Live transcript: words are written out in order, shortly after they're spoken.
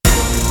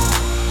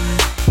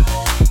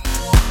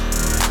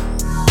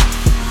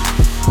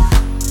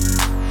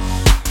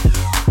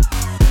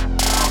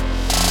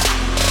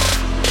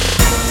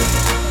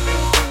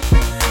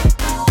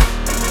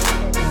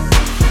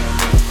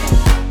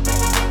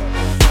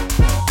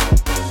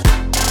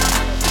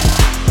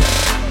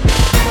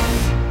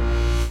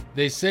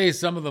They say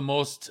some of the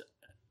most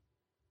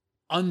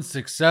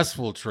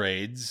unsuccessful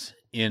trades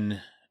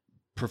in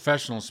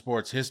professional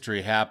sports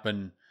history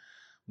happen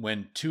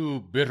when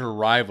two bitter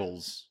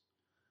rivals.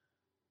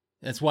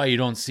 That's why you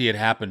don't see it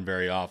happen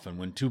very often,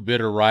 when two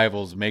bitter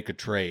rivals make a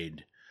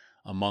trade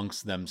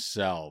amongst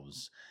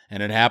themselves.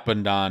 And it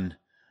happened on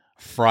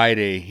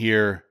Friday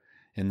here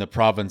in the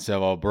province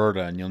of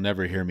Alberta, and you'll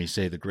never hear me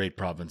say the great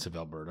province of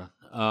Alberta.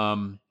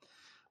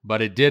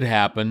 But it did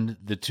happen.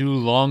 The two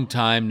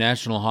longtime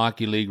National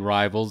Hockey League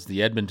rivals,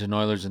 the Edmonton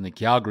Oilers and the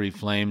Calgary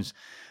Flames,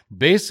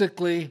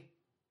 basically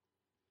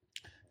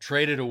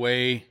traded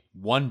away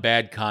one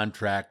bad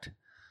contract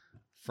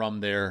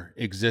from their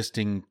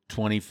existing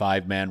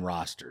 25-man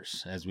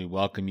rosters. As we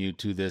welcome you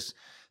to this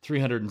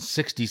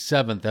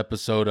 367th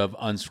episode of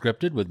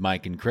Unscripted with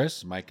Mike and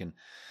Chris.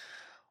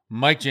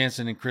 Mike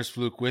Jansen and Chris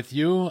Fluke with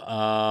you.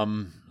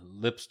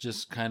 Lips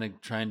just kind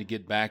of trying to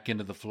get back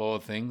into the flow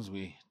of things.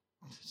 We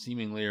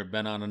seemingly have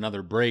been on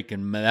another break,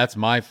 and that's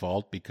my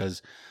fault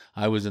because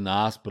I was in the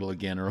hospital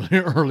again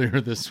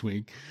earlier this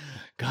week.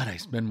 God, I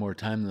spend more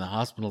time in the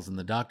hospitals and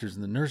the doctors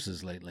and the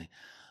nurses lately.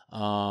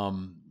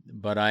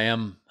 But I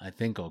am, I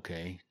think,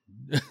 okay.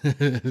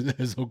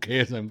 As okay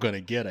as I'm going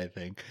to get, I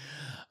think.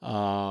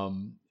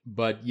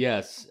 But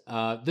yes,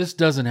 this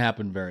doesn't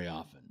happen very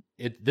often.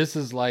 This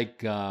is like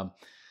the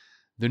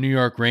New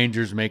York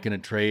Rangers making a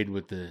trade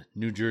with the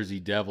New Jersey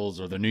Devils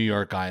or the New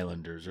York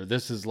Islanders, or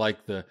this is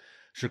like the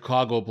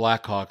Chicago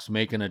Blackhawks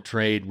making a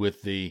trade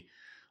with the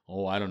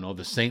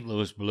St.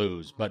 Louis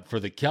Blues. But for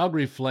the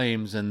Calgary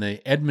Flames and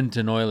the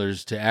Edmonton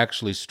Oilers to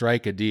actually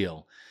strike a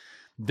deal,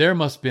 there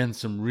must have been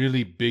some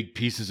really big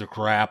pieces of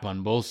crap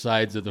on both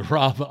sides of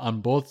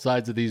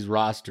these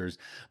rosters.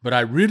 But I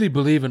really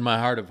believe in my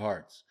heart of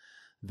hearts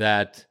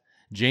that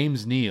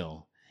James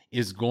Neal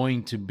is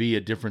going to be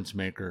a difference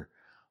maker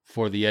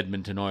for the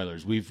Edmonton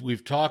Oilers.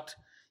 We've talked,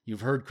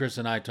 you've heard Chris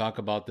and I talk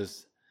about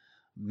this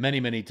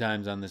many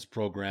times on this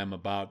program,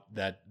 about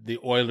that the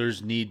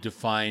Oilers need to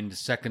find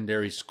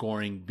secondary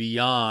scoring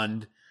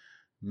beyond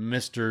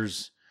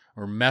Messrs.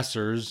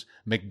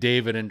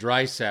 McDavid and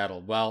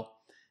Draisaitl. Well,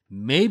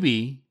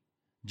 maybe,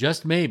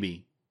 just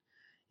maybe,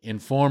 in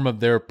form of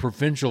their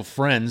provincial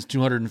friends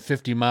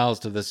 250 miles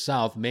to the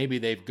south, maybe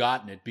they've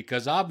gotten it,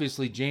 because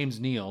obviously James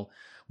Neal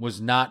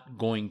was not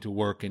going to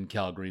work in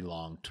Calgary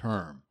long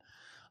term,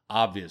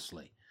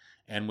 obviously.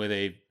 And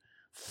with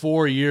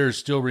 4 years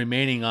still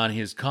remaining on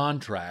his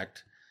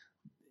contract,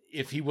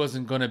 if he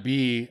wasn't going to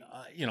be,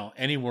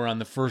 anywhere on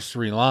the first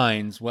three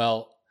lines,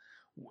 well,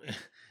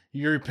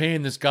 you're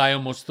paying this guy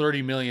almost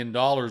 $30 million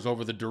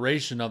over the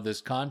duration of this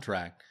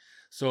contract.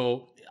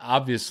 So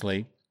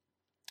obviously,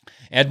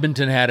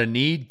 Edmonton had a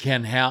need.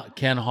 Ken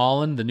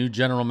Holland, the new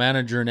general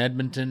manager in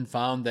Edmonton,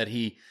 found that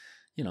he,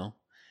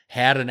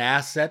 had an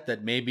asset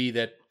that maybe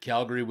that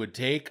Calgary would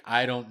take.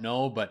 I don't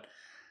know, but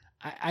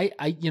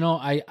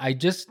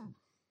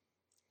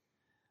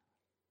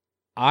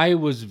I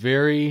was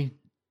very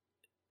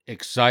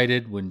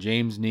excited when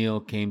James Neal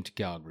came to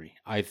Calgary.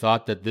 I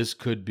thought that this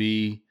could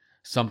be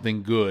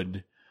something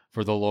good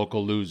for the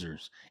local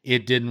losers.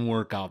 It didn't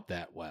work out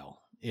that well.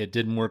 It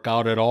didn't work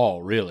out at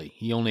all, really.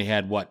 He only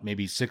had,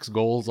 maybe 6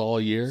 goals all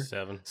year?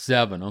 7.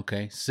 7,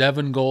 okay.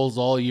 7 goals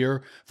all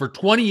year for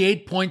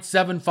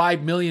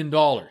 $28.75 million.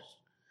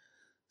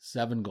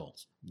 7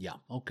 goals. Yeah,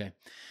 okay.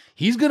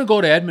 He's going to go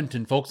to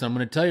Edmonton, folks. I'm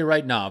going to tell you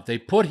right now, if they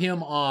put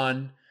him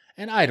on,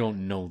 and I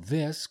don't know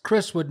this,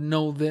 Chris would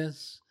know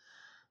this,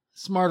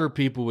 smarter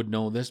people would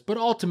know this, but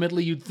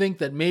ultimately you'd think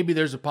that maybe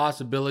there's a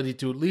possibility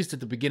to, at least at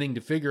the beginning,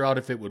 to figure out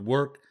if it would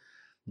work.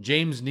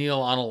 James Neal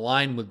on a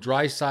line with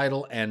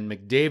Draisaitl and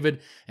McDavid,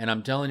 and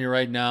I'm telling you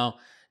right now,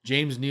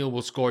 James Neal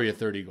will score you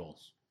 30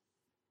 goals.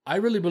 I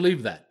really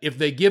believe that. If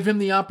they give him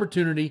the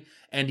opportunity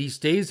and he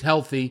stays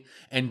healthy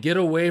and get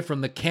away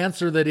from the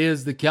cancer that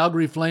is the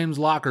Calgary Flames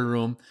locker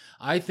room,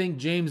 I think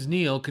James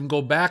Neal can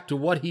go back to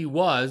what he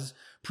was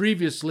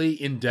previously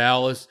in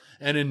Dallas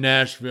and in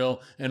Nashville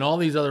and all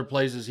these other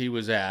places he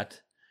was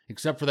at,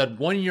 except for that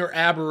 1-year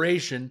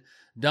aberration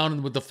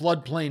down with the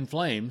floodplain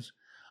Flames.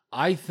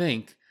 I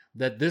think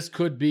that this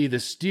could be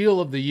the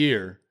steal of the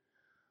year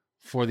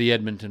for the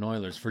Edmonton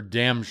Oilers, for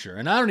damn sure.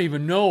 And I don't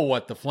even know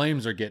what the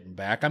Flames are getting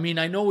back. I mean,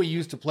 I know we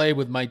used to play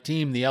with my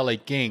team, the LA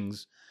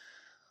Kings,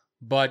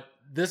 but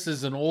this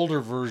is an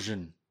older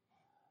version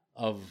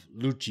of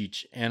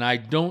Lucic, and I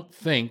don't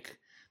think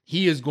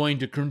he is going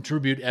to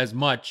contribute as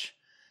much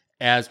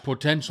as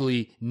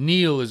potentially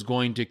Neal is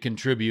going to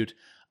contribute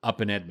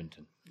up in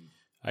Edmonton.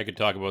 I could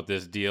talk about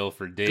this deal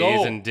for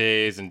days and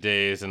days and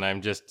days, and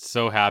I'm just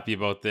so happy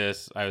about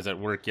this. I was at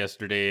work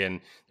yesterday,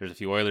 and there's a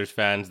few Oilers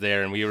fans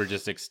there, and we were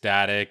just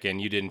ecstatic, and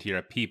you didn't hear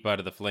a peep out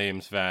of the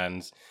Flames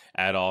fans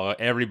at all.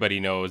 Everybody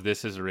knows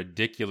this is a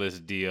ridiculous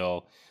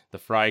deal. The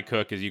fry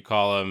cook, as you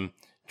call him,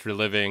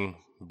 Treliving,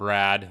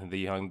 Brad, the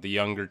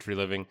younger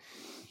Treliving,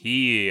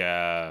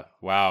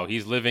 Wow,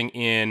 he's living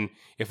in,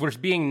 if we're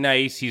being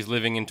nice, he's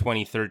living in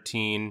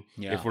 2013.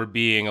 Yeah. If we're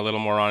being a little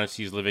more honest,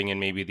 he's living in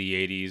maybe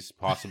the 80s,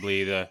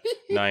 possibly the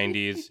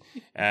 90s,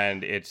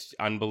 and it's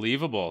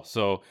unbelievable.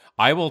 So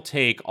I will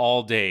take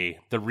all day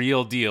the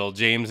real deal,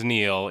 James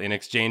Neal, in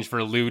exchange for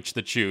Luch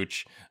the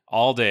Chooch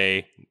all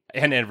day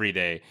and every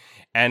day.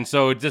 And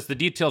so just the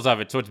details of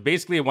it. So it's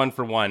basically a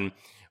 1-for-1,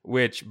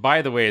 which,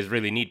 by the way, is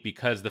really neat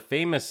because the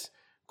famous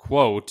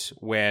quote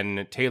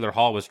when Taylor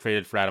Hall was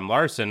traded for Adam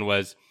Larson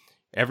was,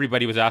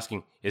 everybody was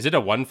asking, is it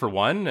a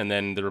 1-for-1? And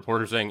then the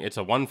reporter saying it's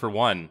a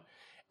 1-for-1.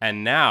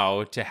 And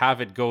now to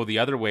have it go the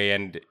other way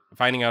and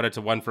finding out it's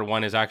a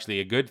 1-for-1 is actually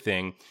a good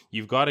thing.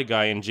 You've got a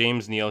guy in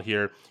James Neal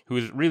here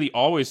who's really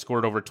always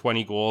scored over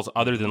 20 goals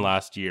other than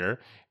last year.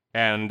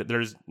 And there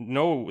was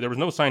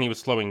no sign he was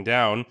slowing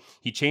down.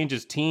 He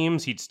changes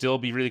teams, he'd still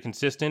be really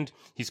consistent.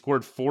 He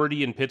scored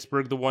 40 in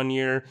Pittsburgh the one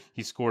year.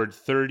 He scored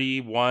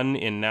 31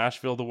 in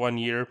Nashville the one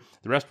year.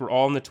 The rest were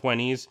all in the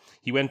 20s.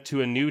 He went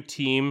to a new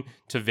team,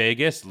 to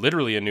Vegas,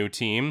 literally a new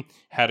team.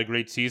 Had a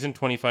great season,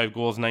 25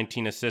 goals,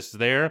 19 assists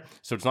there.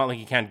 So it's not like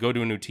he can't go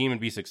to a new team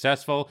and be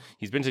successful.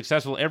 He's been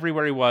successful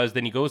everywhere he was.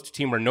 Then he goes to a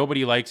team where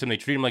nobody likes him. They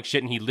treat him like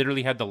shit, and he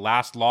literally had the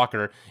last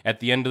locker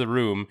at the end of the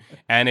room.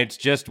 And it's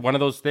just one of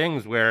those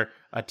things where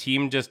a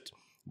team just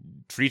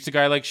treats a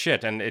guy like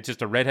shit, and it's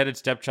just a redheaded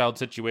stepchild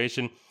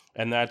situation,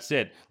 and that's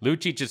it.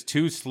 Lucic is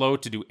too slow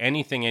to do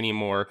anything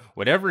anymore.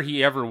 Whatever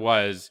he ever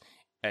was,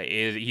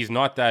 he's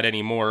not that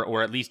anymore,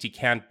 or at least he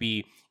can't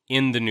be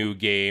in the new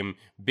game.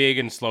 Big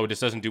and slow, just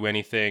doesn't do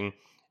anything.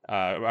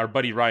 Our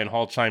buddy Ryan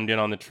Hall chimed in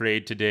on the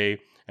trade today,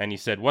 and he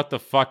said, what the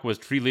fuck was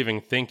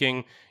Treliving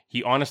thinking?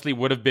 He honestly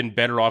would have been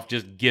better off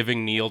just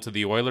giving Neal to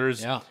the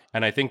Oilers. Yeah.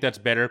 And I think that's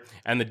better.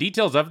 And the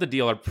details of the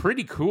deal are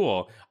pretty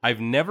cool.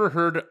 I've never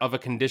heard of a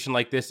condition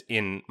like this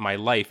in my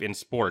life in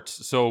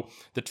sports. So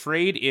the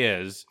trade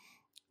is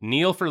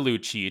Neal for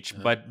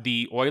Lucic, but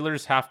the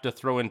Oilers have to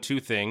throw in two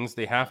things.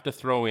 They have to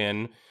throw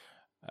in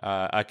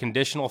a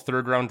conditional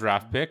third-round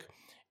draft pick,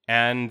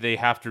 and they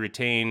have to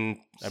retain,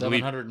 I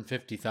believe,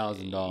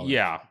 $750,000.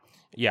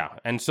 Yeah.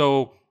 And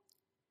so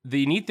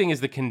the neat thing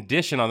is the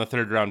condition on the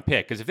third-round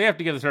pick, because if they have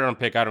to give the third-round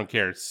pick, I don't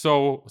care. It's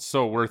so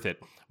worth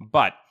it.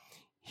 But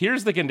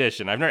here's the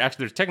condition.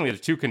 There's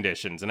two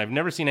conditions, and I've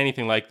never seen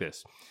anything like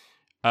this.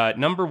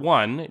 Number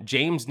one,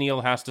 James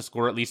Neal has to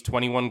score at least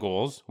 21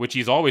 goals, which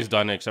he's always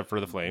done except for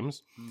the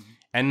Flames. Mm-hmm.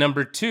 And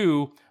number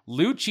two,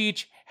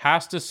 Lucic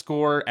has to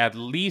score at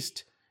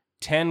least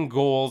 10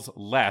 goals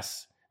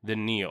less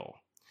than Neal.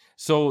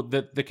 So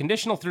the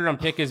conditional third-round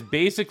pick is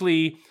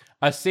basically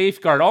a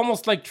safeguard,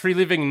 almost like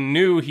Treliving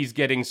knew he's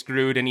getting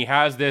screwed, and he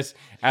has this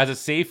as a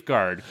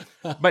safeguard.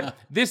 But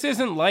this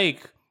isn't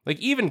like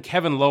even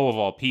Kevin Lowe, of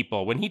all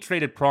people, when he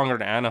traded Pronger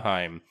to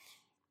Anaheim,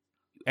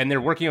 and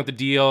they're working out the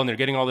deal, and they're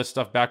getting all this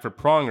stuff back for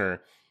Pronger,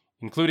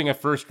 including a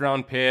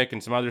first-round pick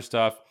and some other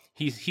stuff.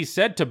 He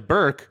said to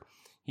Burke,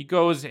 he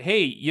goes,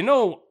 hey,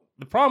 the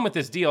problem with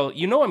this deal,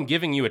 I'm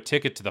giving you a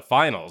ticket to the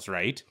finals,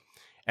 right?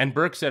 And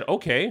Burke said,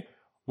 okay,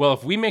 well,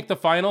 if we make the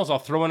finals, I'll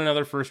throw in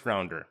another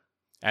first-rounder.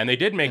 And they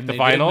did make the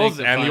finals,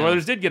 and the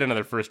Oilers did get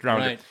another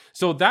first-rounder. Right.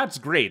 So that's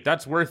great.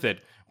 That's worth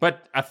it.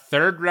 But a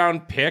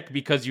third-round pick,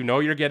 because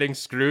you're getting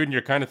screwed and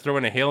you're kind of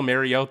throwing a Hail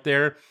Mary out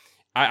there,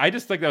 I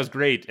just think that was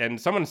great. And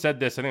someone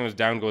said this, I think it was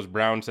Down Goes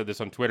Brown said this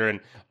on Twitter,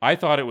 and I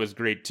thought it was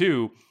great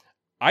too.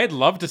 I'd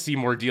love to see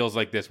more deals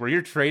like this, where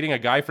you're trading a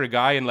guy for a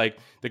guy, and like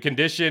the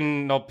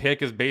conditional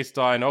pick is based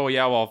on, oh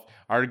yeah, well, if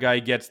our guy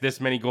gets this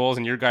many goals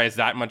and your guy is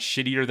that much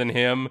shittier than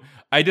him.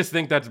 I just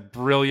think that's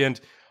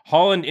brilliant.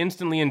 Holland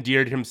instantly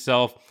endeared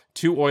himself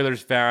to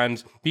Oilers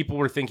fans. People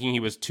were thinking he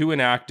was too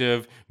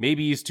inactive.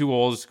 Maybe he's too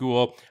old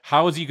school.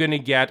 How is he going to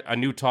get a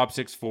new top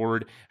six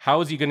forward? How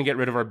is he going to get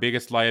rid of our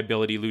biggest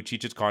liability,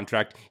 Lucic's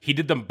contract? He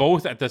did them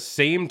both at the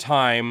same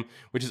time,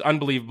 which is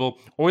unbelievable.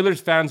 Oilers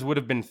fans would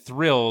have been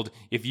thrilled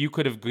if you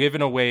could have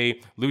given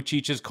away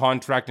Lucic's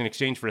contract in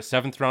exchange for a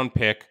 7th-round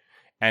pick,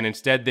 and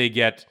instead they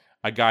get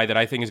a guy that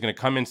I think is going to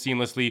come in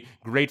seamlessly,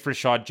 great for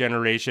shot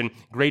generation,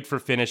 great for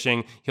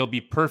finishing. He'll be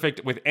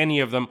perfect with any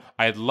of them.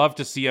 I'd love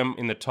to see him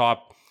in the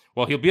top.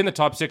 Well, he'll be in the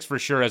top 6 for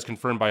sure, as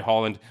confirmed by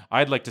Holland.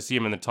 I'd like to see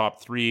him in the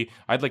top 3.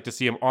 I'd like to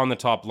see him on the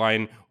top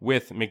line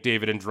with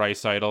McDavid and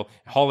Draisaitl.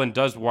 Holland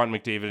does want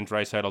McDavid and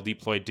Draisaitl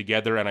deployed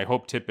together, and I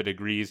hope Tippett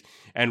agrees.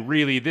 And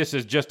really, this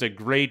is just a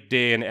great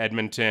day in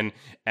Edmonton.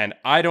 And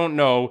I don't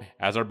know,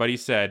 as our buddy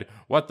said,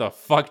 what the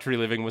fuck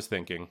Treliving was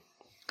thinking.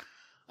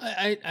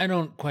 I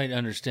don't quite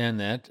understand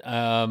that,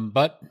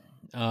 but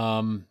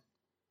I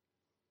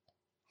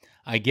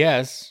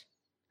guess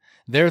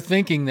they're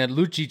thinking that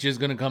Lucic is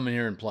going to come in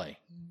here and play.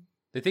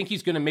 They think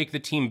he's going to make the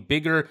team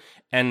bigger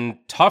and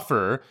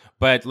tougher,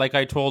 but like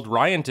I told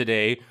Ryan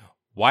today,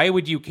 why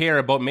would you care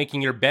about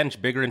making your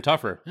bench bigger and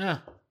tougher? Yeah,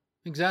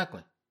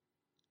 exactly.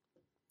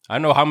 I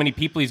don't know how many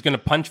people he's going to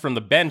punch from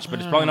the bench, but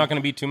it's probably not going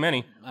to be too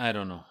many. I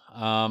don't know.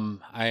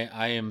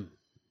 I am...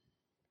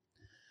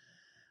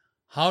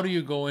 How do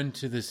you go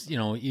into this?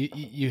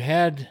 You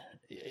had,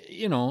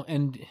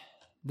 and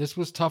this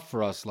was tough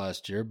for us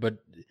last year, but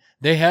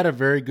they had a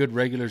very good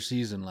regular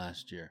season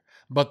last year.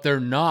 But they're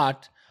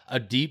not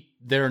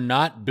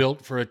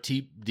built for a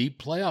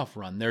deep playoff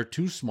run. They're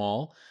too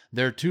small.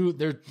 They're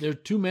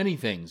too many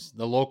things,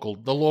 the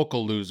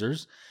local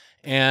losers.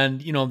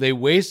 And, they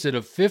wasted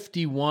a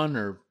 51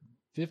 or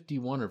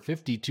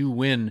 52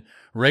 win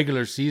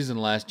regular season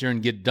last year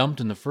and get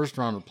dumped in the first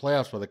round of the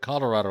playoffs by the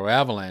Colorado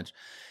Avalanche.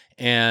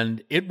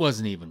 And it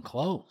wasn't even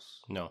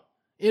close. No.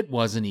 It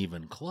wasn't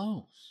even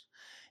close.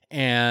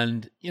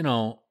 And,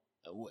 you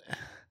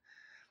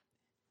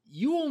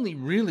only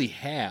really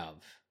have,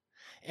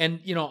 and,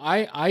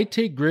 I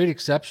take great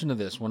exception to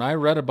this. When I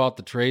read about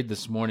the trade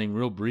this morning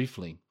real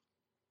briefly,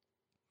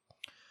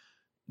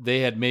 they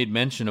had made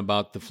mention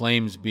about the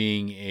Flames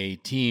being a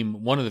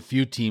team, one of the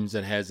few teams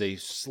that has a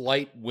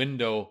slight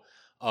window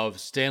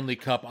of Stanley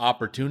Cup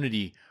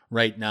opportunity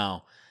right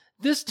now.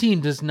 This team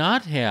does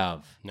not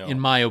have, in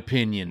my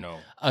opinion,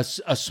 a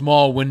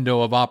small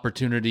window of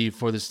opportunity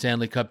for the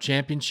Stanley Cup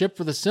championship,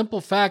 for the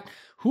simple fact,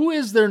 who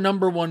is their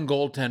number one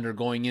goaltender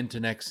going into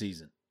next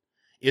season?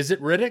 Is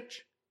it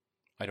Rittich?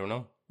 I don't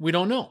know. We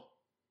don't know.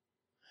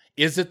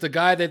 Is it the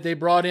guy that they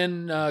brought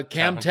in,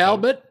 Cam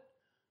Talbot?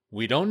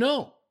 We don't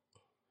know.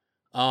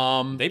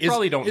 They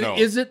probably don't know.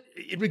 Is it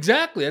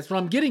exactly? That's what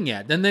I'm getting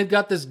at. Then they've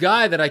got this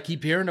guy that I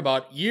keep hearing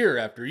about year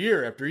after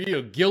year after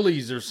year,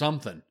 Gillies or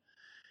something,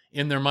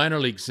 in their minor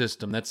league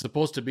system. That's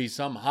supposed to be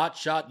some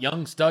hotshot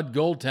young stud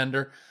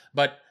goaltender,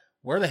 but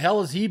where the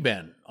hell has he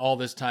been all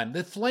this time?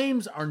 The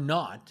Flames are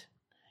not,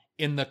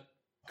 in the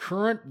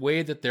current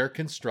way that they're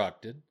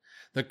constructed,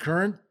 the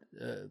current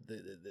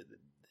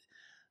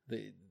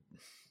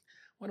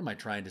what am I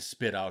trying to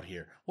spit out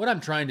here? What I'm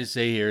trying to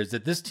say here is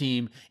that this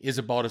team is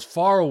about as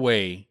far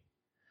away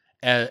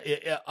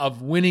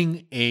of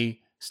winning a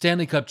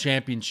Stanley Cup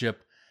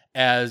championship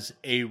as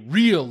a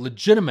real,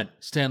 legitimate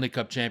Stanley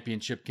Cup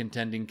championship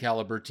contending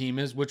caliber team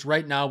is, which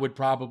right now would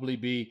probably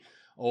be,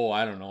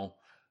 I don't know.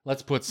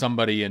 Let's put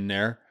somebody in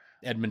there.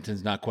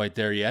 Edmonton's not quite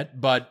there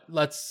yet, but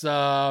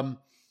I'm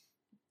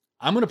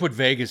going to put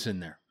Vegas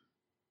in there.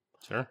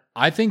 Sure.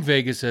 I think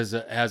Vegas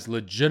has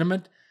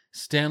legitimate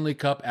Stanley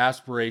Cup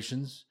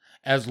aspirations,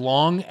 as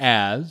long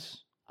as,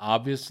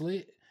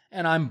 obviously,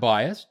 and I'm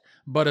biased,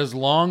 but as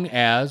long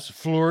as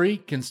Fleury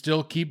can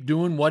still keep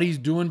doing what he's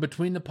doing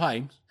between the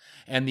pipes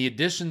and the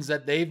additions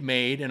that they've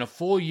made in a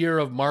full year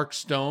of Mark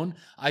Stone,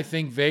 I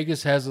think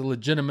Vegas has a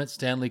legitimate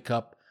Stanley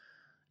Cup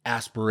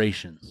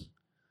aspirations.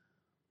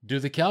 Do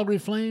the Calgary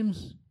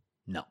Flames?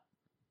 No.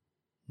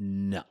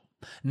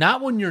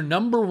 Not when your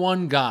number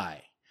one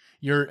guy,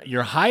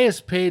 your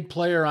highest paid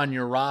player on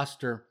your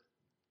roster,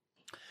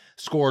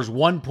 scores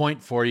 1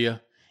 point for you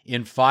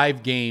in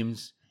 5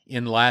 games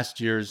in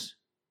last year's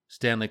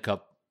Stanley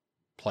Cup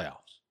playoffs.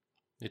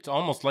 It's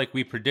almost like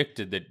we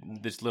predicted that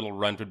this little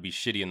run would be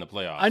shitty in the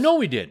playoffs. I know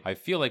we did. I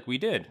feel like we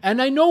did.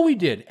 And I know we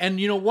did. And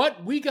you know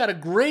what? We had a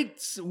great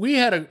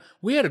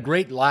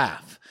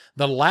laugh.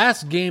 The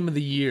last game of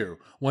the year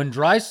when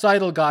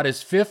Draisaitl got his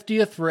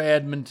 50th for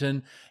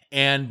Edmonton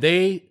and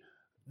they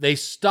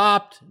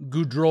stopped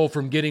Gaudreau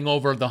from getting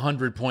over the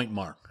 100-point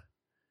mark.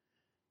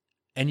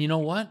 And you know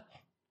what?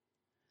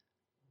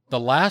 The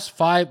last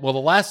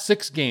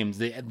 6 games,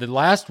 the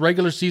last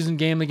regular season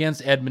game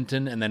against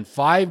Edmonton, and then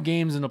 5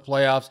 games in the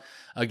playoffs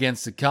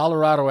against the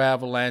Colorado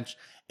Avalanche,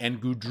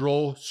 and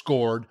Gaudreau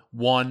scored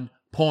 1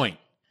 point.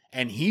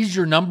 And he's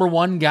your number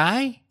one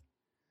guy?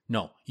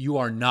 No, you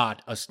are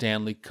not a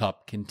Stanley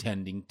Cup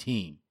contending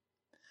team.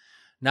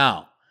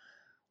 Now,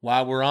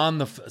 while we're on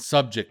the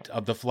subject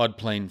of the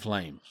Floodplain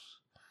Flames,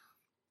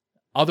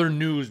 other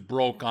news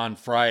broke on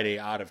Friday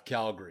out of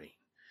Calgary.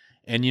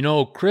 And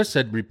Chris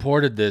had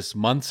reported this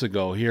months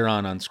ago here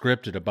on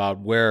Unscripted about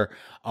where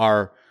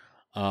our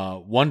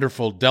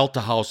wonderful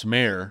Delta House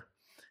mayor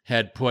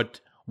had put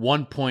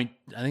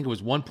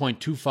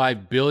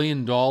 $1.25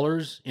 billion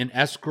in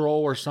escrow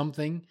or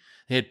something.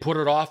 They had put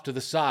it off to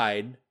the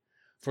side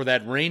for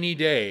that rainy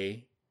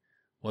day.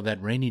 Well,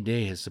 that rainy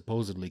day has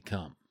supposedly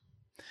come.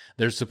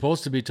 They're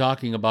supposed to be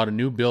talking about a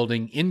new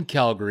building in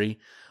Calgary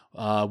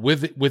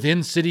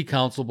within City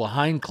Council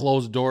behind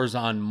closed doors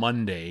on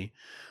Monday.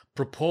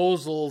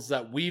 Proposals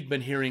that we've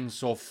been hearing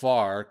so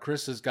far,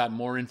 Chris has got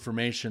more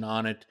information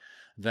on it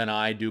than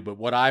I do, but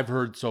what I've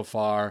heard so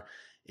far,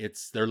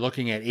 they're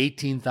looking at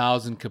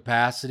 18,000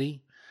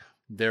 capacity.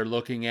 They're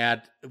looking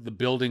at the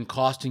building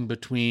costing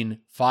between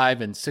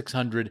 $500 and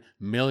 $600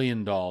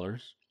 million.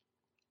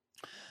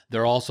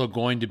 They're also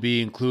going to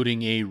be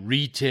including a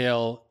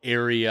retail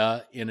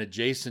area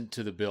adjacent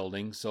to the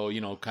building, so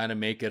kind of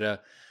make it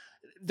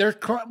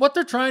what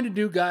they're trying to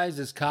do, guys,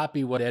 is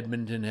copy what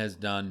Edmonton has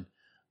done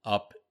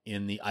up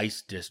in the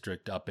Ice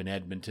District up in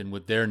Edmonton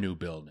with their new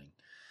building.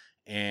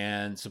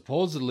 And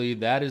supposedly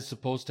that is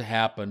supposed to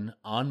happen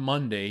on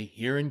Monday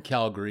here in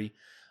Calgary.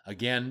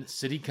 Again,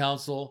 City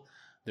Council,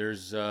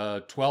 there's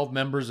 12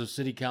 members of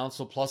City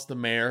Council plus the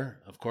mayor,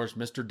 of course,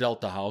 Mr.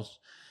 Delta House.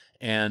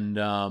 And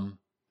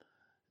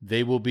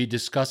they will be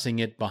discussing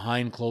it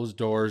behind closed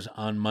doors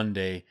on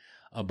Monday.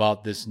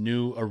 about this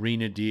new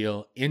arena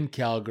deal in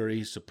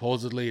Calgary.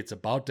 Supposedly it's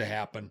about to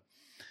happen.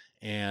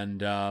 And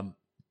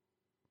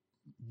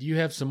do you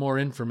have some more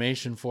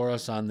information for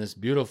us on this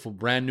beautiful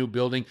brand new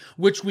building,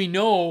 which we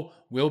know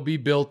will be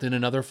built in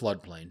another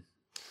floodplain?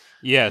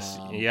 Yes.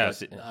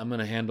 I'm going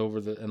to hand over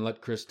and let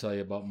Chris tell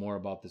you more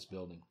about this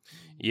building.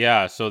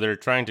 Yeah, so they're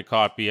trying to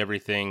copy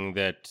everything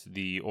that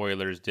the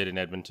Oilers did in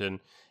Edmonton.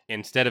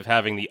 Instead of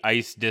having the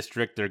Ice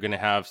District, they're going to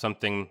have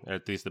something, or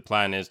at least the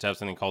plan is to have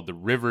something called the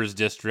Rivers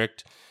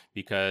District,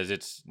 because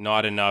it's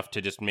not enough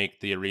to just make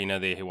the arena.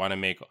 They want to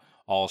make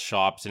all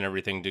shops and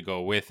everything to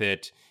go with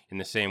it in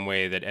the same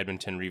way that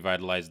Edmonton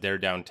revitalized their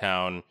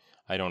downtown.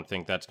 I don't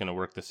think that's going to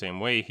work the same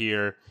way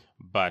here,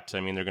 but I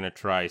mean, they're going to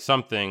try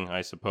something,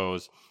 I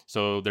suppose.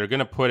 So they're going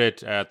to put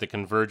it at the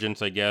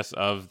convergence, I guess,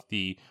 of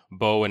the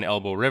Bow and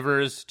Elbow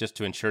Rivers, just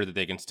to ensure that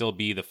they can still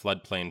be the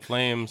floodplain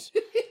Flames.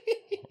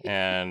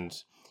 And,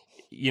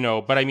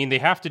 but I mean, they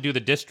have to do the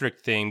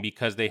district thing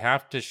because they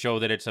have to show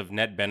that it's of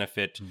net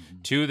benefit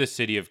to the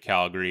city of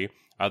Calgary.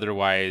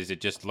 Otherwise,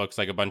 it just looks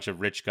like a bunch of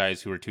rich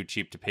guys who are too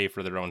cheap to pay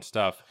for their own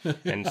stuff.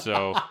 And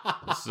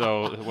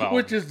well...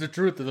 Which is the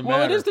truth of the matter.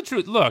 Well, it is the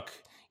truth. Look,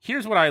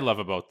 here's what I love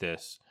about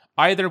this.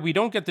 Either we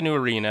don't get the new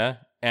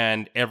arena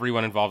and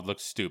everyone involved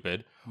looks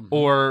stupid,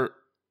 or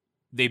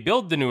they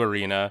build the new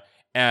arena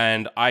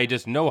and I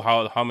just know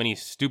how many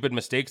stupid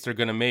mistakes they're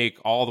going to make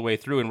all the way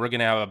through, and we're going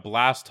to have a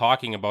blast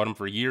talking about them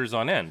for years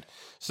on end.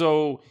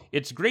 So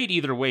it's great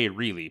either way,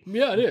 really.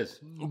 Yeah, it is.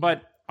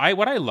 But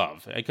what I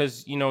love,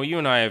 because, you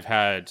and I have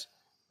had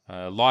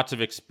lots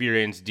of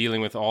experience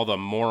dealing with all the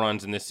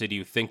morons in this city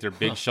who think they're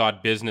big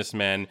shot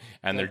businessmen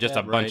and they're just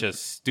a bunch of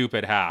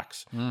stupid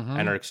hacks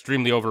and are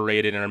extremely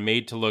overrated and are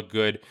made to look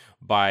good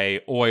by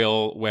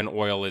oil when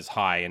oil is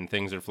high and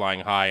things are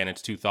flying high and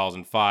it's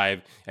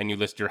 2005 and you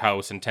list your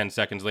house and 10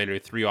 seconds later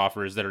 3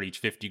 offers that are each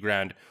 50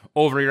 grand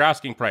over your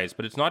asking price,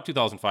 but it's not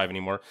 2005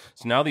 anymore.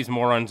 So now these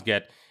morons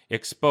get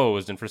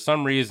exposed, and for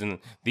some reason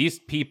these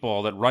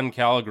people that run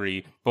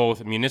Calgary,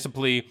 both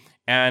municipally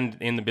and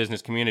in the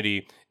business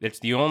community, it's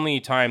the only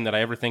time that I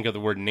ever think of the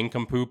word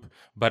nincompoop,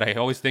 but I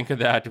always think of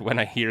that when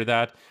I hear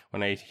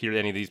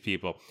any of these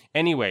people.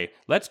 Anyway,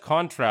 let's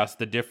contrast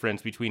the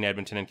difference between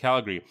Edmonton and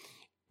Calgary.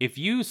 If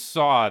you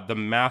saw the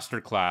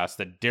masterclass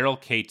that Daryl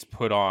Cates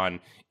put on,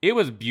 it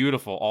was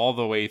beautiful all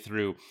the way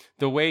through.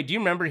 Do you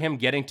remember him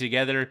getting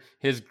together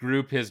his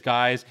group, his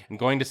guys, and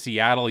going to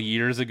Seattle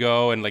years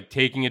ago and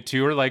taking a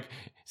tour?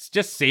 It's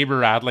just saber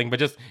rattling, but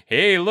just,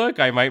 hey, look,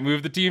 I might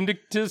move the team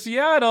to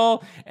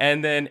Seattle.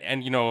 And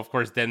of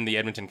course, then the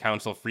Edmonton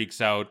Council freaks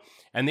out.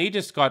 And they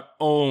just got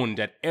owned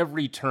at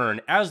every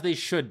turn, as they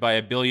should, by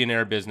a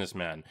billionaire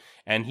businessman.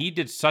 And he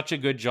did such a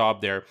good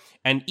job there.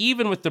 And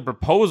even with the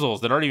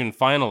proposals that aren't even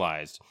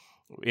finalized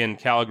in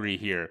Calgary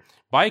here,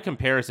 by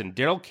comparison,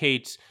 Daryl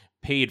Cates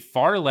paid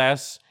far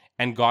less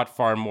and got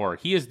far more.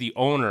 He is the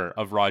owner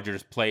of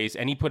Rogers Place,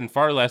 and he put in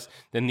far less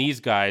than these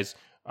guys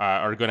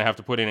are going to have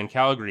to put in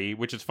Calgary,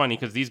 which is funny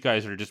because these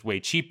guys are just way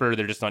cheaper.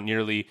 They're just not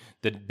nearly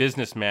the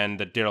businessman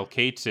that Daryl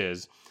Cates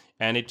is.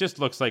 And it just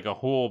looks like a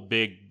whole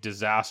big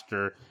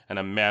disaster and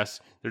a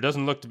mess. There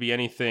doesn't look to be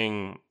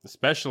anything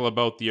special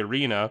about the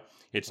arena.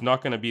 It's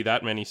not going to be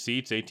that many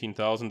seats,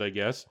 18,000, I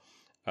guess.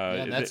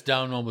 That's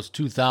down almost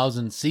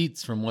 2,000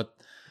 seats from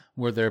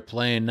where they're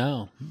playing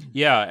now.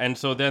 Yeah, and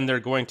so then they're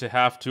going to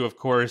have to, of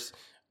course,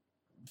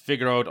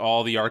 figure out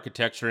all the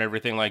architecture and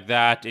everything like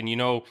that. And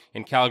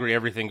in Calgary,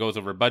 everything goes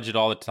over budget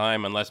all the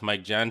time unless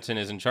Mike Jansen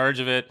is in charge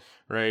of it,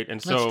 right?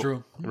 And so, that's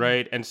true.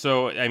 Right? And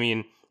so, I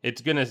mean,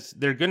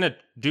 they're gonna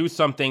do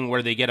something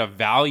where they get a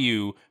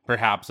value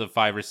perhaps of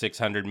 $500 or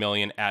 $600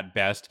 million at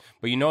best,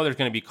 but there's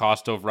gonna be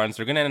cost overruns.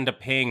 They're gonna end up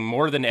paying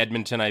more than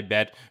Edmonton, I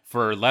bet,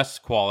 for less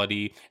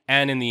quality,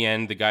 and in the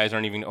end, the guys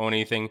aren't even gonna own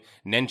anything.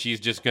 Nenchi's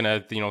just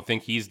gonna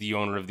think he's the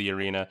owner of the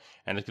arena,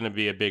 and it's gonna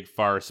be a big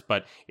farce.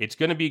 But it's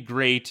gonna be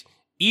great.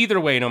 Either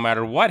way, no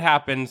matter what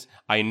happens,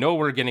 I know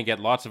we're gonna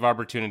get lots of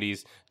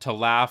opportunities to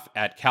laugh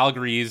at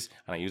Calgary's,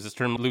 and I use this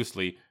term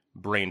loosely,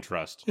 brain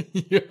trust.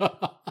 Yeah.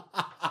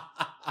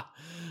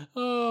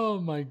 Oh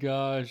my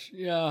gosh.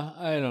 Yeah,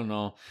 I don't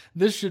know.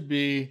 This should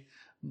be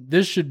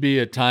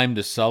a time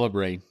to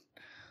celebrate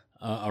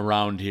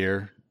around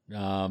here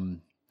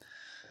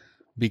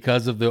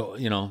because of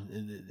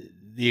the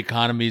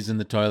economy's in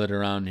the toilet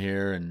around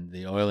here, and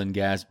the oil and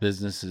gas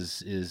business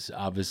is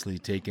obviously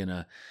taking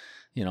and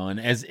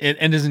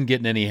isn't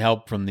getting any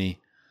help from the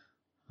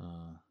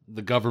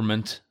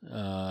government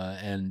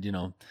and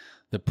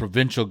the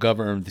provincial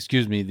government,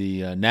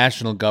 the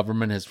national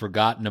government has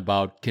forgotten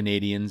about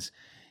Canadians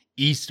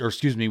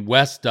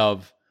west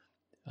of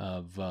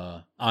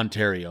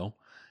Ontario.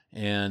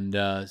 And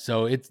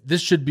so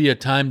this should be a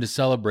time to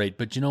celebrate,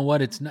 but you know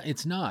what? It's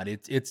not.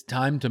 It's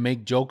time to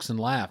make jokes and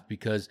laugh,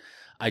 because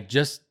I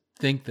just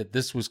think that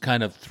this was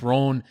kind of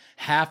thrown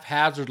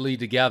haphazardly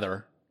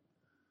together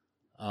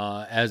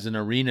as an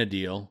arena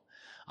deal.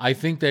 I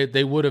think that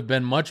they would have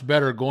been much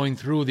better going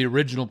through the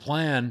original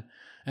plan,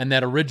 and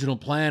that original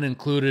plan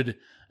included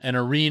an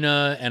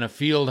arena and a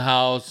field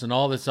house and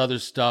all this other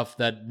stuff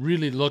that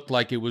really looked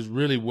like it was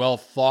really well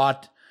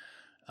thought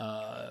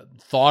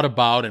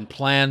about and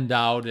planned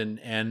out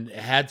and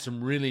had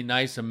some really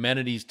nice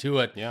amenities to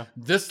it. Yeah.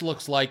 This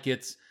looks like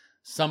it's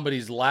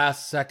somebody's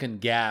last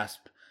second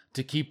gasp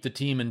to keep the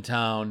team in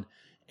town.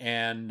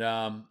 And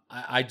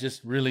I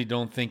just really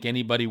don't think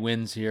anybody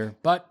wins here.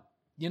 But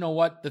you know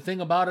what? The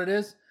thing about it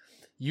is,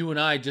 you and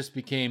I just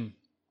became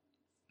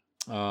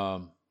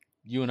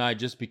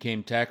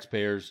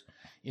taxpayers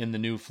in the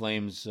new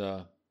Flames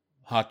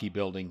hockey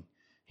building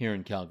here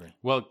in Calgary.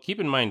 Well, keep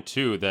in mind,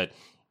 too, that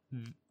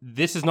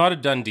this is not a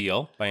done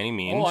deal by any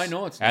means. Oh, I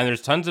know it's not. And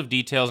there's tons of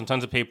details and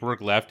tons of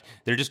paperwork left.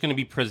 They're just going to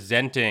be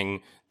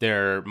presenting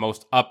their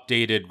most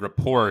updated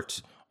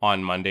report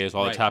on Monday as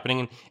well. It's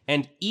happening.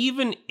 And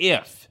even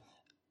if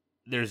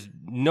there's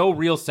no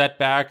real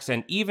setbacks,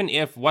 and even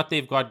if what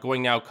they've got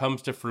going now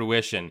comes to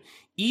fruition,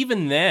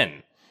 even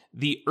then,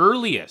 the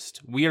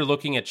earliest we are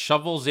looking at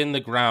shovels in the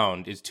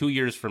ground is 2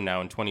 years from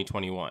now in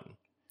 2021.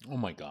 Oh,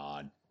 my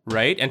God.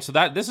 Right? And so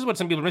this is what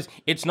some people miss.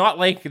 It's not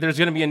like there's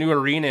going to be a new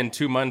arena in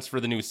 2 months for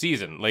the new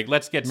season. Like,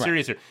 let's get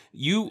serious here.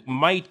 You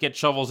might get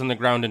shovels in the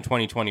ground in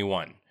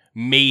 2021.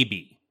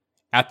 Maybe.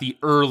 At the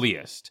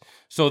earliest.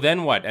 So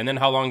then what? And then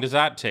how long does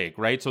that take,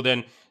 right? So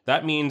then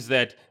that means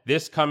that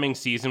this coming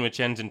season, which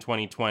ends in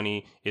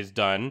 2020, is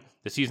done.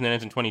 The season that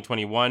ends in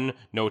 2021,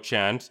 no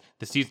chance.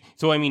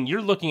 So, I mean,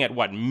 you're looking at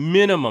what?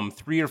 Minimum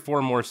 3 or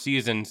 4 more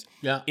seasons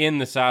in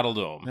the Saddle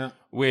Dome,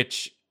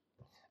 which...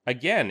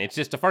 Again, it's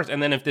just a farce.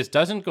 And then if this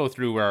doesn't go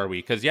through, where are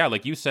we? Because,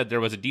 like you said, there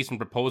was a decent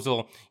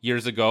proposal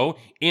years ago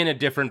in a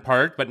different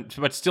part,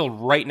 but still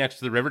right next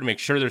to the river to make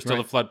sure there's still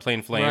a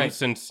floodplain flame.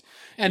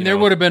 And there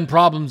would have been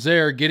problems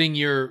there getting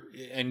your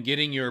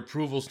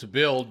approvals to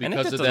build because and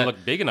it just doesn't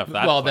look big enough.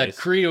 That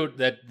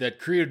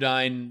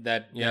creodyne,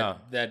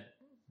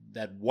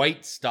 that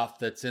white stuff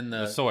that's in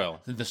the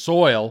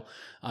soil.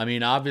 I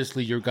mean,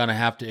 obviously you're going to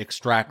have to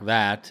extract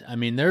that. I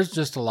mean, there's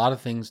just a lot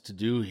of things to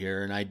do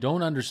here, and I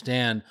don't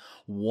understand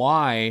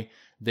why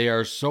they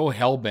are so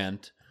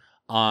hell-bent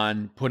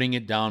on putting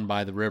it down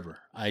by the river.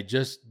 I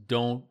just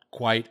don't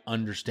quite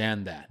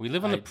understand that. We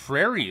live on the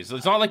prairies.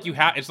 It's not like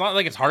it's not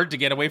like it's hard to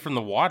get away from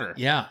the water.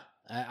 Yeah.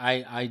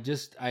 I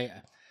just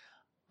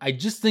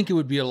think it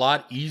would be a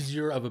lot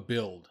easier of a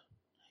build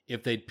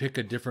if they'd pick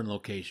a different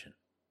location.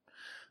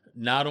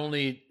 Not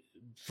only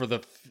for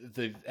the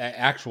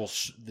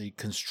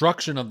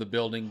construction of the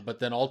building, but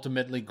then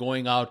ultimately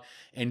going out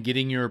and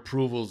getting your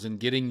approvals and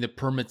getting the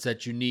permits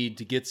that you need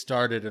to get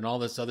started and all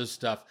this other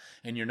stuff.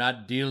 And you're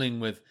not dealing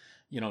with,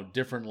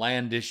 different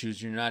land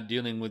issues. You're not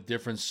dealing with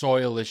different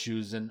soil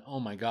issues. And oh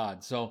my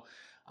God. So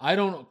I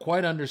don't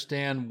quite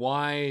understand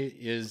why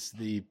is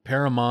the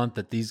paramount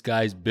that these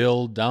guys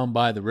build down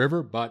by the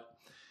river, but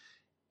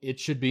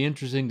it should be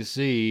interesting to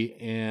see.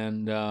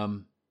 And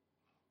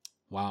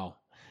wow.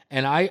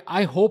 And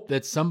I hope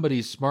that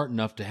somebody's smart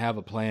enough to have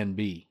a plan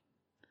B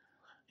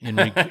in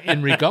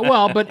regard.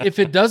 Well, but if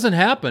it doesn't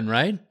happen,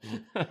 right?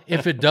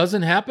 If it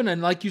doesn't happen,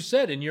 and like you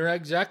said, and you're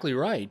exactly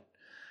right,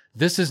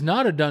 this is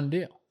not a done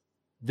deal.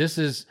 This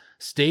is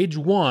stage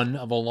 1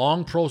 of a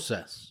long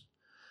process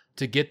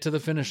to get to the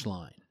finish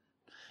line.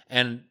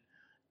 And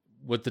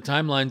with the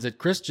timelines that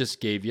Chris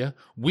just gave you,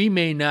 we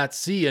may not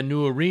see a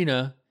new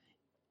arena,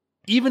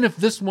 even if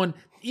this was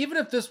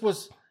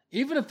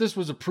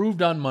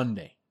approved on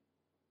Monday.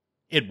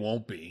 It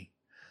won't be.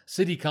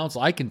 City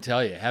Council, I can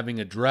tell you, having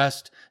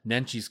addressed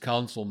Nenchi's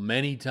Council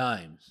many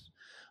times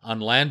on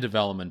land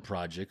development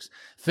projects,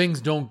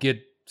 things don't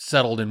get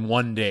settled in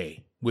one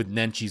day with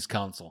Nenchi's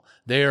Council.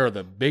 They are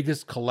the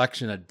biggest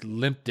collection of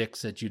limp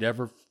dicks that you'd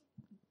ever...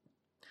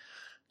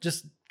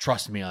 Just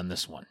trust me on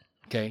this one,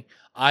 okay?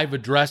 I've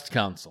addressed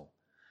Council.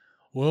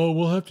 Well,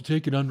 we'll have to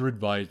take it under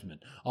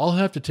advisement. I'll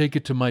have to take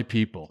it to my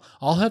people.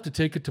 I'll have to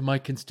take it to my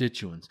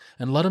constituents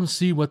and let them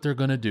see what they're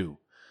going to do.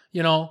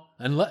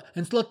 And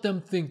let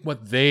them think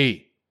what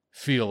they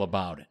feel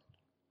about it.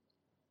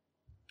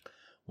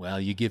 Well,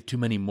 you give too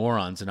many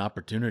morons an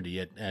opportunity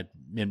at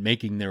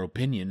making their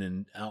opinion,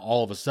 and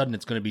all of a sudden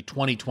it's going to be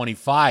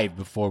 2025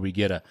 before we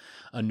get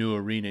a new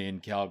arena in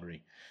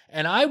Calgary.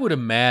 And I would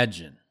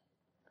imagine,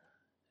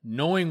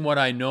 knowing what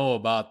I know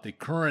about the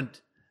current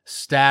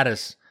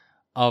status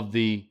of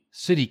the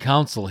city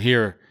council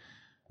here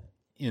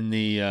in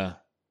the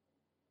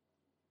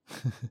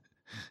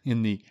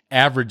in the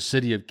average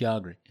city of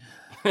Calgary,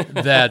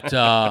 that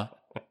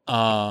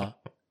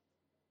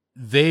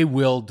they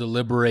will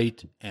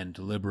deliberate and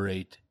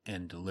deliberate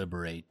and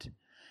deliberate.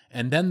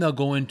 And then they'll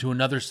go into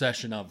another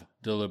session of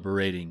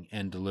deliberating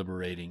and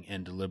deliberating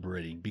and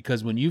deliberating.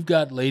 Because when you've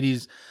got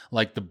ladies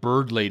like the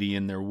Bird Lady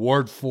in there,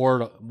 Ward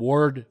 4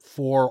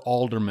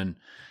 Alderman,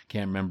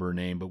 can't remember her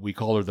name, but we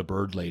call her the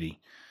Bird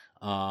Lady.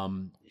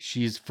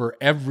 She's for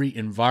every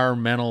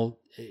environmental,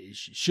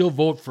 she'll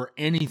vote for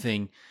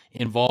anything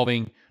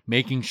involving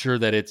making sure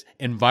that it's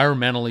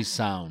environmentally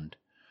sound.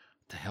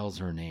 What the hell's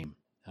her name?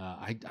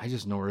 I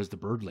just know her as the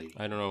Bird Lady.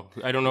 I don't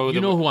know.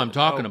 You know who I'm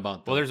talking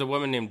about, though. Well, there's a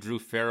woman named Drew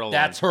Farrell.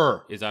 That's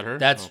her. Is that her?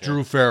 That's okay.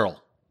 Drew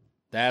Farrell.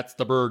 That's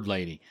the bird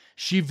lady.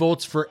 She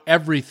votes for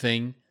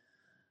everything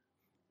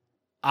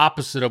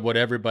opposite of what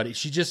everybody...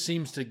 She just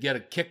seems to get a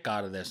kick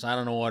out of this. I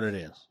don't know what it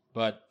is.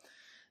 But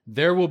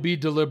there will be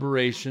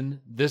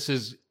deliberation. This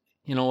is,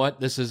 you know what?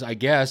 This is, I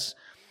guess,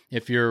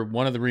 if you're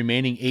one of the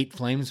remaining 8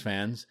 Flames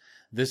fans,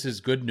 this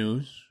is good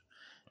news.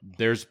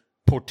 There's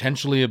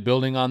potentially a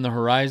building on the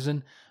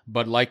horizon.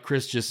 But like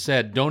Chris just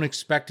said, don't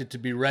expect it to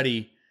be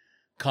ready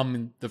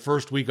come the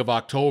first week of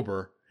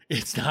October.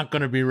 It's not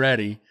going to be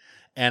ready.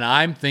 And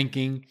I'm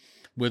thinking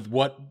with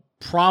what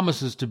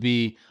promises to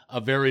be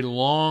a very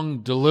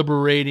long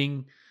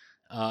deliberating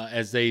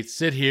as they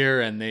sit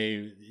here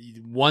and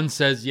one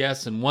says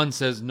yes and one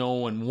says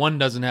no and one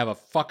doesn't have a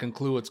fucking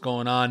clue what's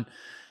going on.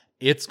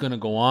 It's going to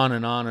go on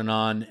and on and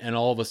on. And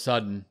all of a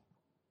sudden,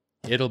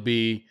 it'll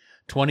be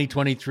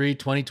 2023,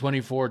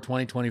 2024,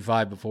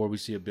 2025 before we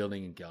see a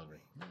building in Calgary.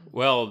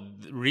 Well,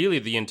 really,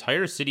 the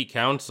entire city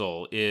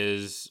council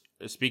is,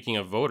 speaking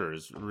of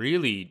voters,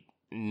 really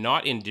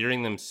not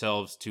endearing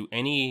themselves to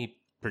any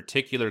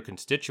particular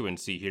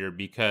constituency here,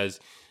 because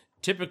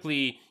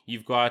typically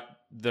you've got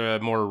the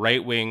more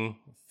right-wing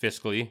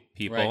fiscally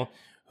people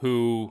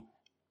who,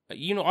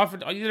 often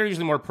they're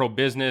usually more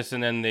pro-business,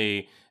 and then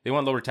they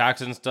want lower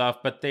taxes and stuff,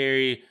 but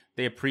they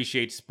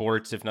appreciate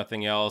sports if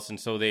nothing else, and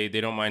so they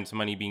don't mind some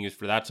money being used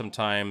for that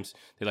sometimes.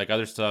 They like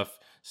other stuff.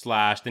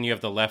 Then you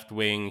have the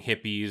left-wing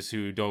hippies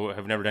who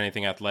have never done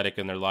anything athletic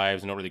in their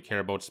lives and don't really care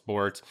about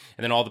sports.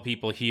 And then all the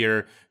people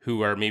here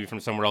who are maybe from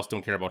somewhere else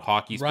don't care about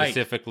hockey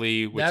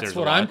specifically. Which That's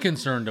what I'm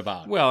concerned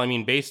about. Well, I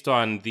mean, based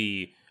on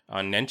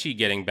Nenshi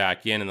getting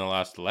back in the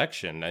last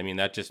election, I mean,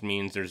 that just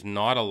means there's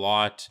not a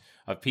lot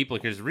of people,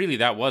 because really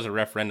that was a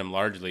referendum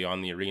largely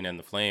on the arena and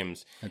the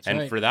Flames. That's and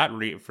right. for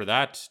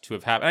that to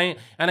have happened,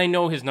 and I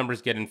know his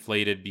numbers get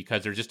inflated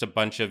because there's just a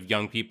bunch of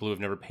young people who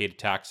have never paid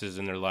taxes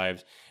in their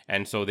lives,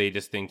 and so they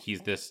just think he's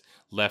this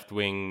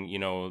left-wing,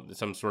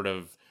 some sort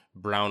of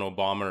brown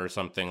Obama or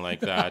something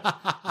like that.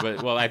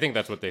 But I think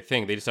that's what they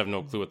think. They just have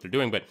no clue what they're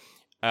doing. But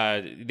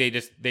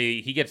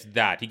he gets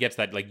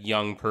that like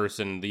young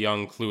person, the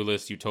young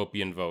clueless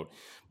utopian vote.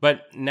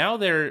 But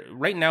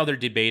right now they're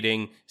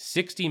debating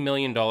 $60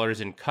 million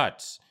in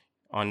cuts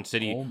on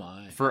city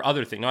for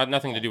other things,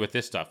 nothing to do with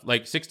this stuff.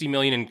 Like $60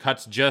 million in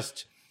cuts,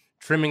 just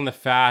trimming the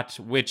fat,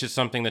 which is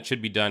something that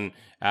should be done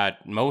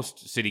at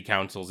most city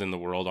councils in the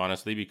world,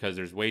 honestly, because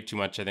there's way too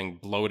much, I think,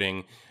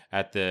 bloating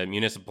at the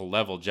municipal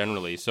level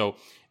generally. So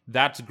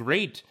that's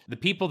great. The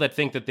people that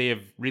think that they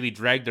have really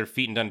dragged their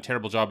feet and done a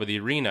terrible job of the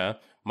arena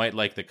might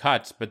like the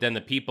cuts, but then the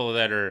people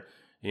that are,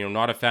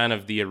 not a fan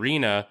of the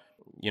arena,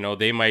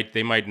 they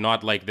might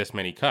not like this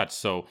many cuts.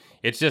 So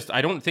it's just,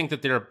 I don't think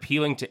that they're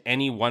appealing to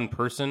any one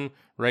person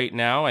right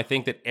now. I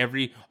think that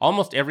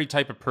almost every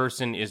type of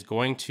person is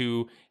going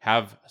to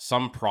have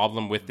some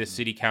problem with this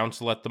city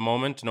council at the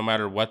moment, no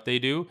matter what they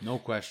do. No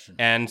question.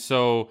 And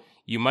so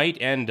you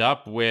might end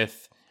up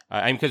with,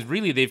 because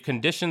really they've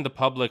conditioned the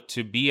public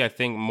to be, I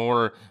think,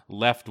 more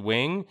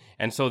left-wing.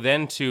 And so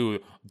then to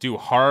do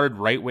hard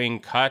right-wing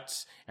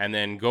cuts and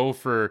then go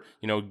for,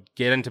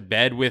 get into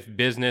bed with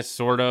business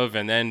sort of,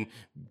 and then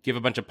give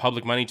a bunch of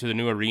public money to the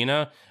new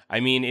arena.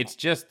 I mean, it's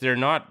just,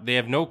 they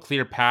have no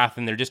clear path,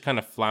 and they're just kind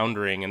of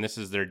floundering, and this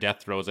is their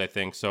death throes, I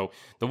think. So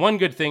the one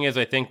good thing is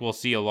I think we'll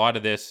see a lot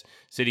of this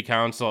city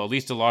council, at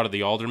least a lot of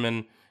the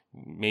aldermen,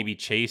 maybe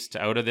chased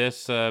out of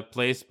this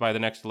place by the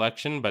next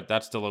election, but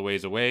that's still a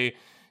ways away.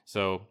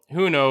 So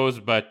who knows,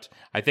 but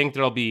I think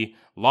there'll be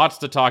lots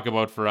to talk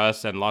about for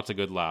us and lots of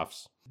good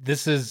laughs.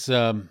 This is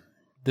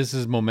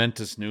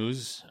momentous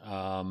news.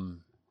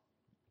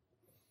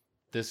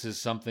 This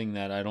is something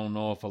that I don't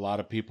know if a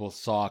lot of people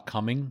saw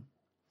coming.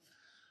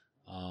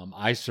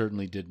 I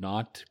certainly did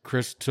not.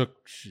 Chris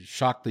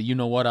shocked the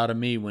you-know-what out of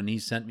me when he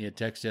sent me a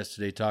text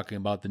yesterday talking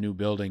about the new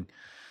building.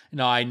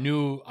 I had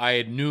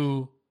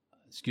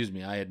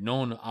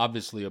known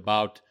obviously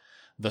about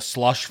the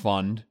slush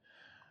fund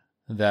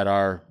that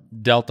our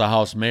Delta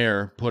House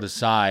mayor put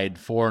aside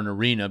for an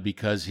arena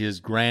because his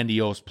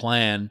grandiose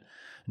plan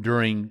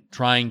during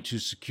trying to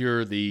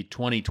secure the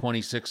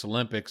 2026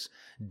 Olympics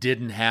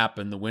didn't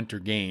happen, the Winter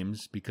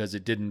Games, because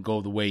it didn't go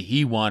the way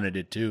he wanted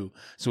it to.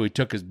 So he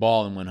took his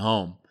ball and went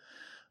home,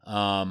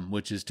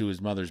 which is to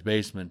his mother's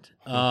basement.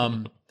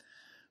 It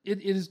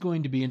is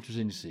going to be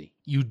interesting to see.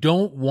 You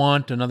don't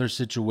want another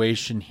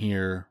situation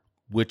here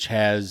which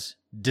has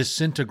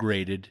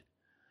disintegrated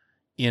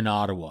in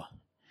Ottawa.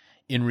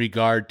 In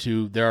regard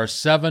to, there are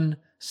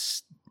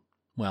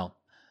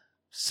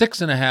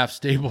 6.5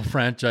 stable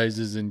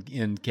franchises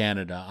in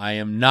Canada. I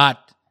am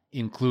not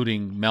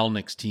including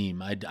Melnick's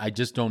team. I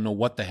just don't know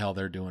what the hell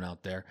they're doing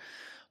out there.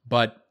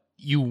 But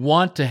you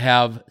want to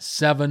have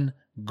 7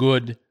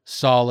 good,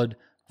 solid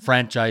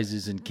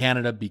franchises in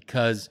Canada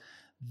because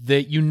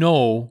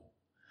even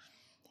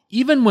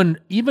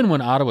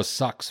when Ottawa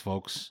sucks,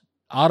 folks,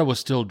 Ottawa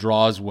still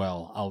draws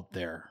well out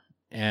there.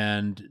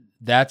 And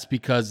that's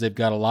because they've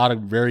got a lot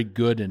of very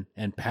good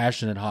and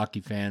passionate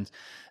hockey fans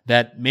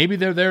that maybe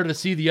they're there to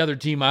see the other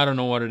team. I don't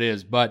know what it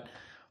is. But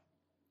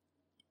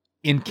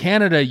in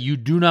Canada, you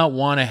do not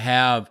want to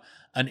have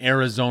an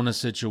Arizona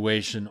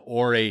situation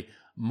or a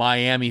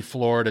Miami,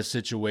 Florida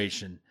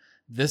situation.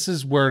 This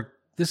is where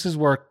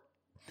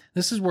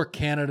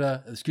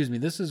Canada,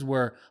 this is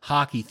where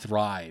hockey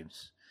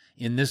thrives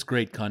in this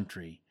great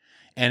country.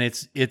 And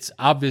it's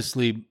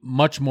obviously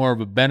much more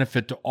of a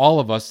benefit to all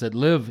of us that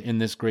live in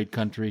this great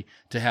country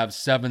to have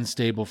 7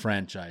 stable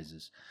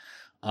franchises.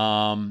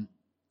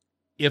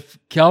 If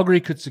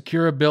Calgary could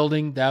secure a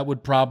building, that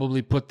would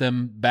probably put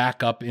them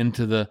back up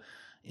into the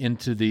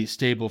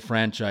stable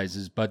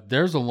franchises. But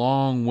there's a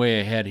long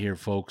way ahead here,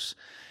 folks.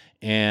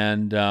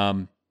 And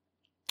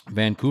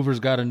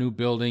Vancouver's got a new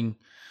building,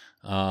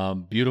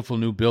 beautiful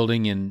new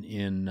building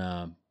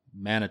in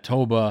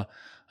Manitoba.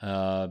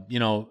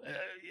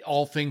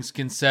 All things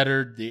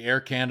considered, the Air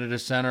Canada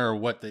Centre,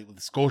 or the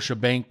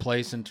Scotiabank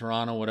Place in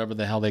Toronto, whatever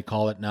the hell they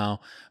call it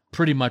now,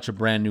 pretty much a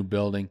brand new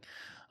building.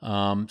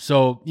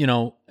 So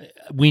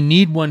we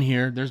need one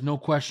here. There's no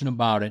question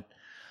about it.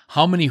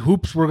 How many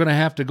hoops we're going to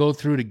have to go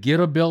through to get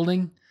a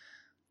building,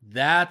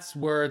 that's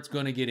where it's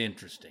going to get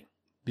interesting.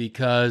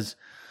 Because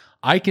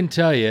I can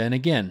tell you, and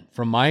again,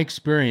 from my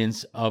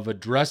experience of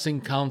addressing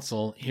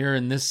council here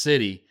in this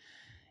city,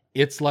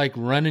 it's like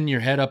running your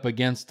head up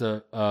against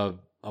a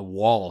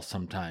wall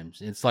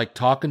sometimes. It's like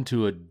talking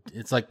to a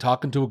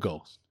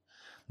ghost.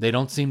 They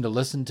don't seem to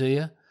listen to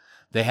you.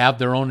 They have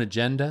their own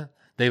agenda.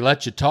 They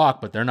let you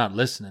talk, but they're not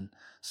listening.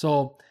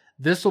 So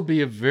this will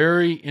be a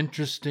very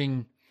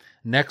interesting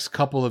next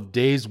couple of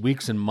days,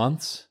 weeks, and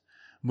months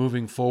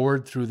moving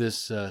forward through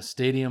this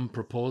stadium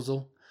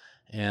proposal.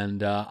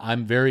 And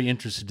I'm very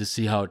interested to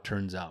see how it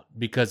turns out.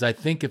 Because I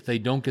think if they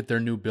don't get their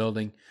new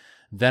building,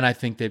 then I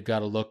think they've got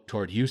to look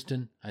toward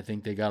Houston. I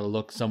think they got to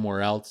look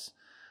somewhere else.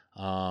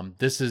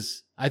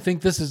 I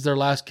think this is their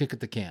last kick at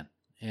the can.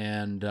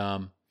 And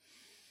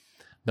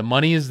the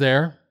money is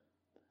there.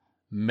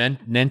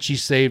 Nenshi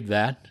saved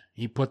that.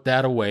 He put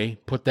that away,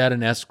 put that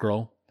in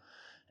escrow.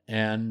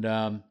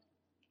 And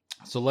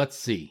so let's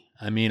see.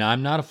 I mean,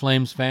 I'm not a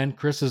Flames fan.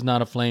 Chris is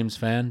not a Flames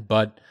fan.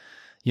 But,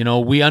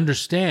 we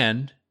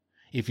understand,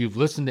 if you've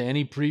listened to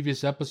any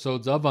previous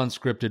episodes of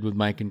Unscripted with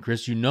Mike and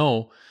Chris, you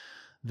know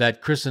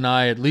that Chris and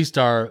I at least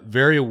are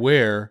very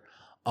aware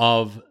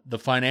of the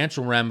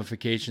financial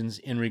ramifications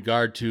in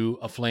regard to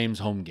a Flames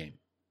home game.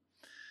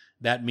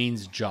 That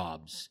means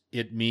jobs.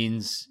 It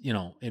means,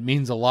 it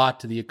means a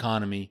lot to the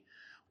economy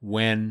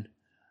when,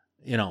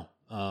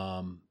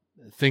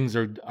 things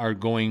are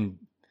going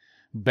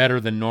better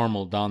than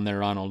normal down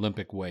there on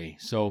Olympic Way.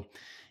 So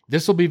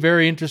this will be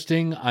very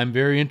interesting. I'm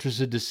very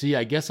interested to see.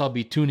 I guess I'll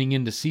be tuning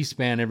into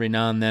C-SPAN every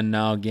now and then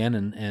now again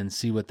and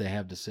see what they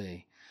have to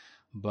say.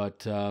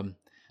 But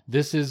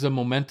this is a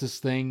momentous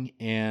thing,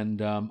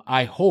 and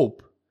I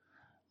hope,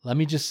 let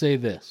me just say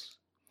this,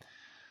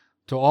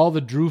 to all the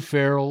Drew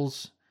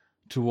Farrells,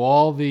 to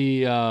all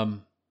the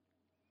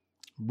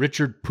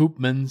Richard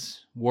Poopmans,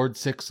 Ward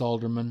 6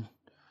 aldermen,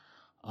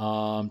 to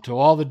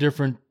all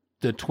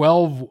the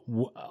 12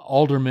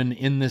 aldermen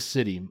in this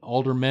city,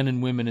 aldermen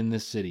and women in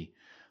this city,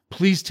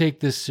 please take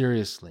this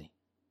seriously.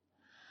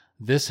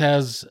 This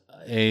has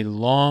a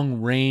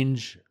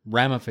long-range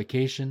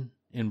ramification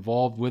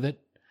involved with it.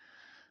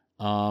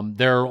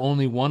 There are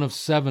only one of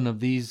 7 of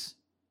these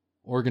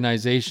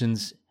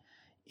organizations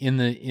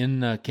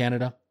in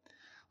Canada.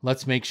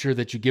 Let's make sure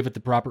that you give it the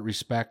proper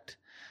respect,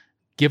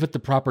 give it the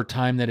proper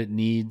time that it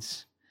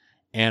needs,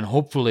 and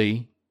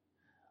hopefully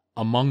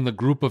among the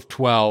group of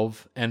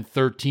 12 and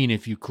 13,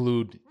 if you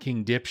include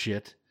King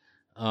Dipshit,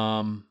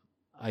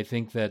 I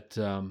think that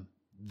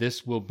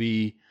this will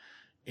be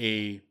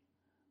a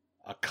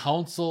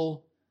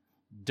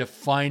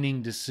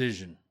council-defining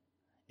decision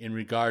in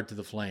regard to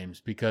the Flames,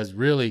 because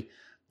really,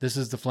 this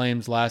is the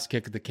Flames' last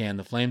kick at the can.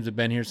 The Flames have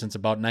been here since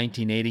about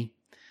 1980,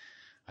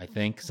 I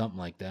think, something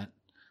like that,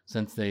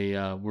 since they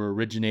were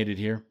originated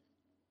here.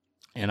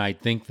 And I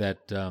think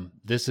that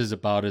this is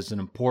about as an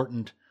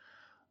important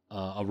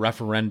a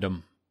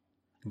referendum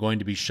going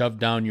to be shoved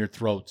down your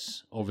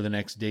throats over the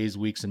next days,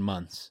 weeks, and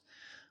months.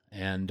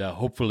 And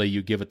hopefully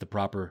you give it the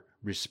proper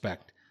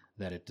respect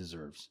that it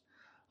deserves.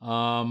 A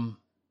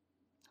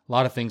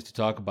lot of things to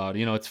talk about.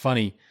 It's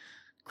funny,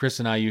 Chris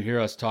and I, you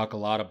hear us talk a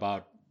lot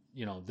about,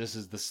 this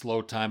is the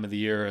slow time of the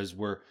year as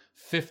we're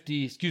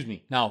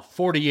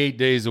 48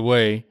 days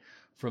away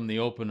from the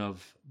open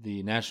of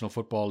the National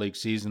Football League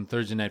season,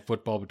 Thursday night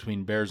football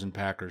between Bears and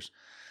Packers.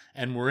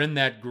 And we're in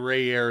that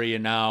gray area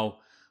now.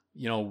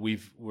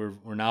 We're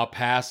now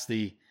past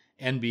the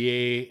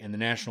NBA and the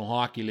National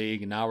Hockey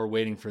League, and now we're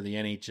waiting for the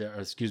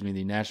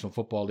the National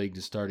Football League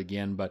to start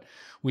again. But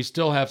we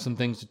still have some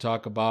things to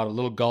talk about. A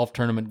little golf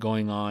tournament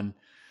going on.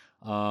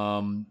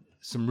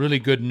 Some really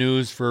good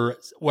news for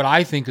what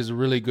I think is a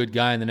really good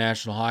guy in the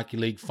National Hockey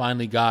League.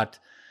 Finally got,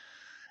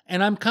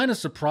 and I'm kind of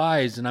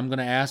surprised, and I'm going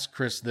to ask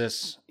Chris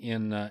this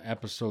in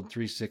episode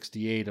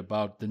 368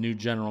 about the new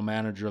general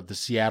manager of the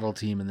Seattle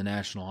team in the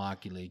National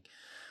Hockey League.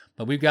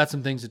 But we've got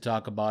some things to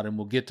talk about, and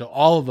we'll get to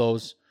all of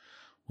those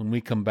when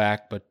we come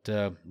back. But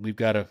we've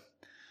got to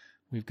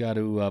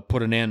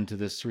put an end to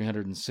this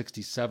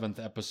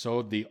 367th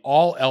episode, the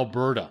All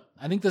Alberta.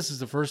 I think this is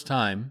the first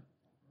time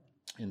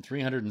in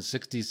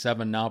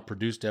 367 now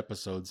produced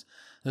episodes,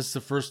 this is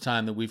the first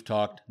time that we've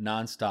talked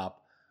nonstop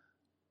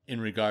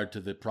in regard to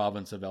the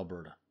province of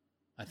Alberta.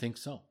 I think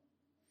so.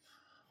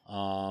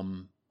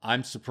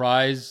 I'm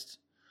surprised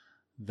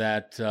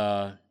that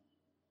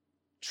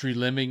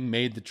Treliving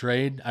made the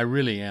trade. I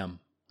really am.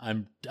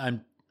 I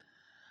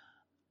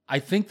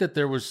think that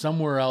there was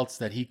somewhere else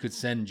that he could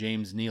send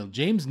James Neal.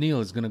 James Neal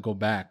is going to go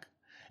back,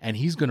 and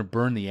he's going to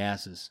burn the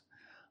asses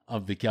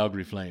of the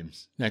Calgary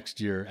Flames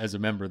next year as a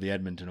member of the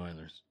Edmonton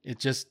Oilers.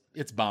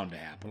 It's bound to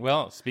happen.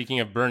 Well, speaking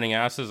of burning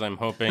asses, I'm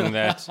hoping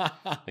that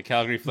the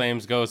Calgary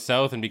Flames go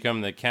south and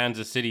become the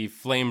Kansas City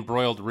Flame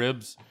Broiled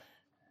Ribs,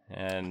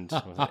 and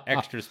with an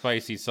extra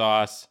spicy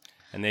sauce,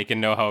 and they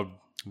can know how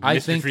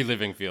Mr.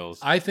 Treliving feels.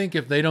 I think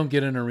if they don't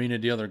get an arena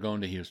deal, they're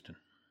going to Houston.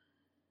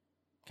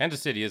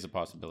 Kansas City is a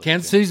possibility.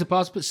 Kansas City's a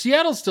possibility.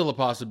 Seattle's still a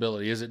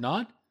possibility, is it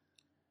not?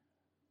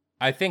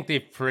 I think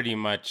they've pretty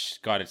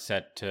much got it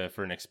set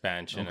for an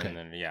expansion. Okay. And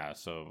then, yeah.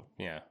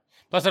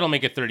 Plus, that'll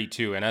make it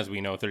 32. And as we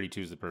know,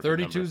 32 is the perfect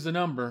 32 number. is the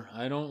number.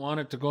 I don't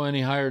want it to go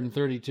any higher than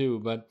 32,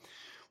 but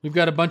we've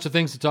got a bunch of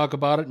things to talk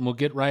about it, and we'll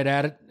get right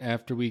at it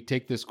after we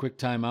take this quick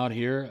time out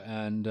here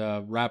and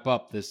wrap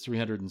up this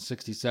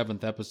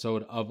 367th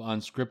episode of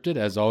Unscripted.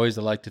 As always,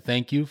 I'd like to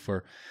thank you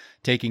for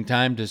taking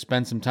time to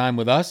spend some time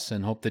with us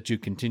and hope that you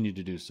continue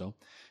to do so.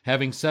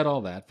 Having said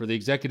all that, for the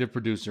executive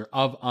producer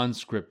of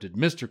Unscripted,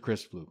 Mr.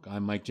 Chris Fluke,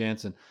 I'm Mike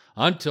Jansen.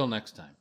 Until next time.